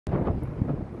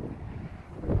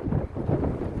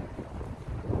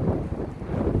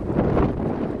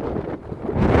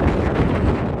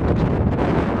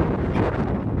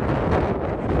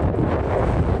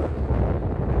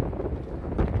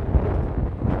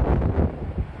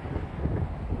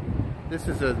This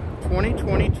is a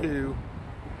 2022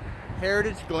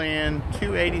 Heritage Glen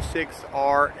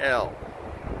 286RL,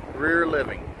 rear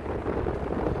living.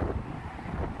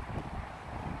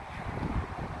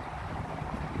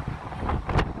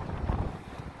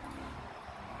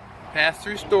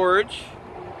 Pass-through storage.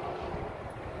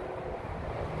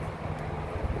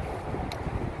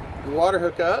 Water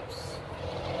hookups.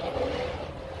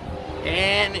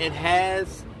 And it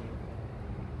has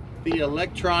the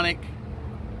electronic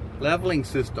leveling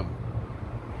system.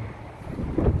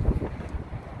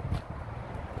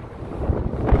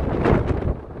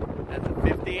 That's a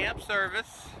 50 amp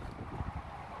service.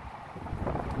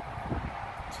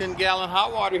 10-gallon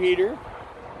hot water heater.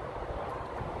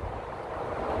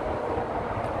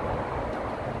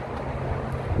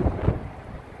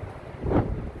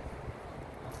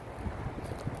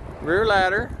 Rear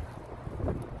ladder.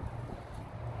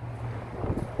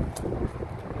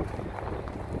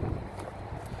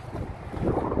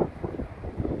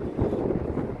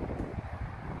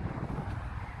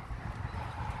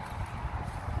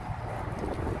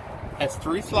 Has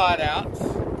 3 slide outs,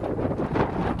 an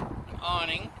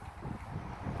awning,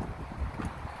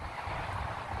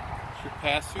 should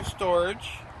pass through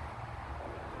storage,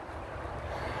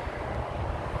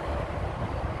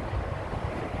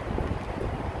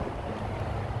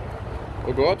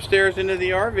 we'll go upstairs into the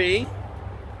RV.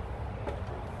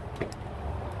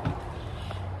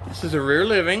 This is a rear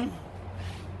living,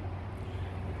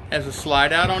 has a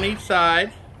slide out on each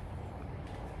side,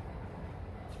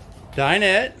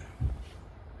 dinette,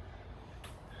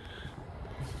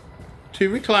 2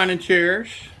 reclining chairs,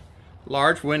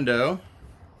 large window,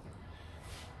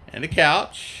 and a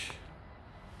couch,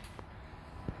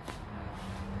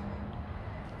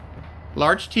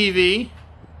 large TV,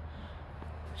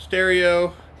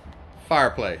 stereo,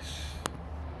 fireplace.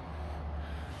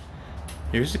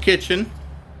 Here's the kitchen.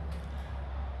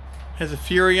 Has a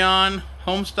Furrion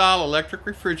home style electric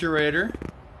refrigerator,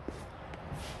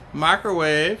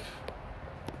 microwave,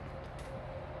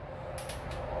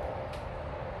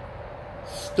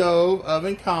 stove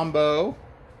oven combo.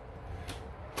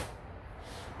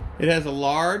 It has a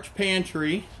large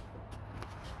pantry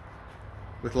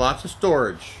with lots of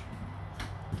storage,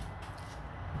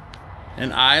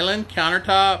 an island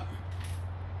countertop,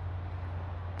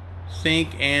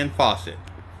 sink, and faucet.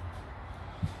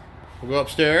 We'll go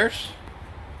upstairs.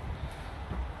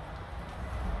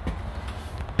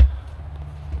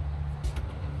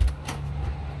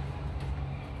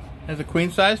 Has a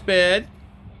queen-size bed,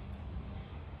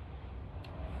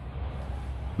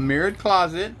 mirrored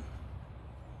closet,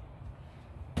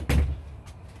 and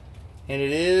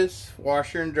it is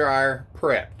washer and dryer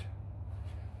prepped.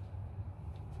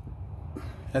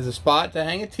 Has a spot to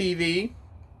hang a TV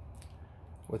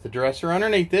with a dresser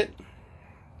underneath it.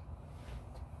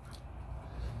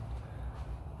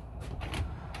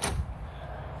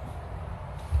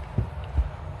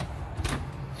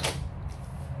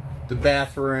 The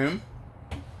bathroom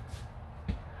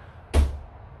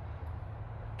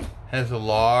has a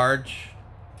large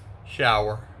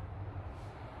shower,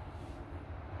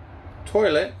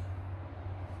 toilet,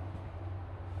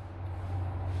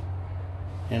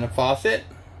 and a faucet,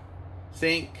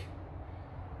 sink,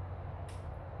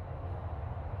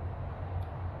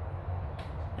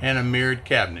 and a mirrored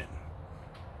cabinet.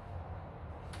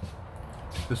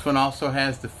 This one also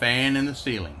has the fan in the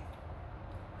ceiling.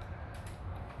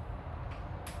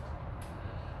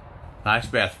 Nice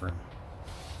bathroom.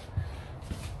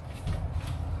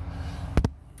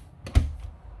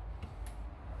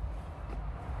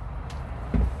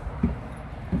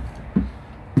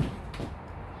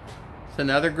 It's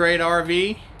another great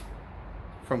RV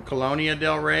from Colonia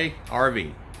del Rey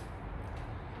RV.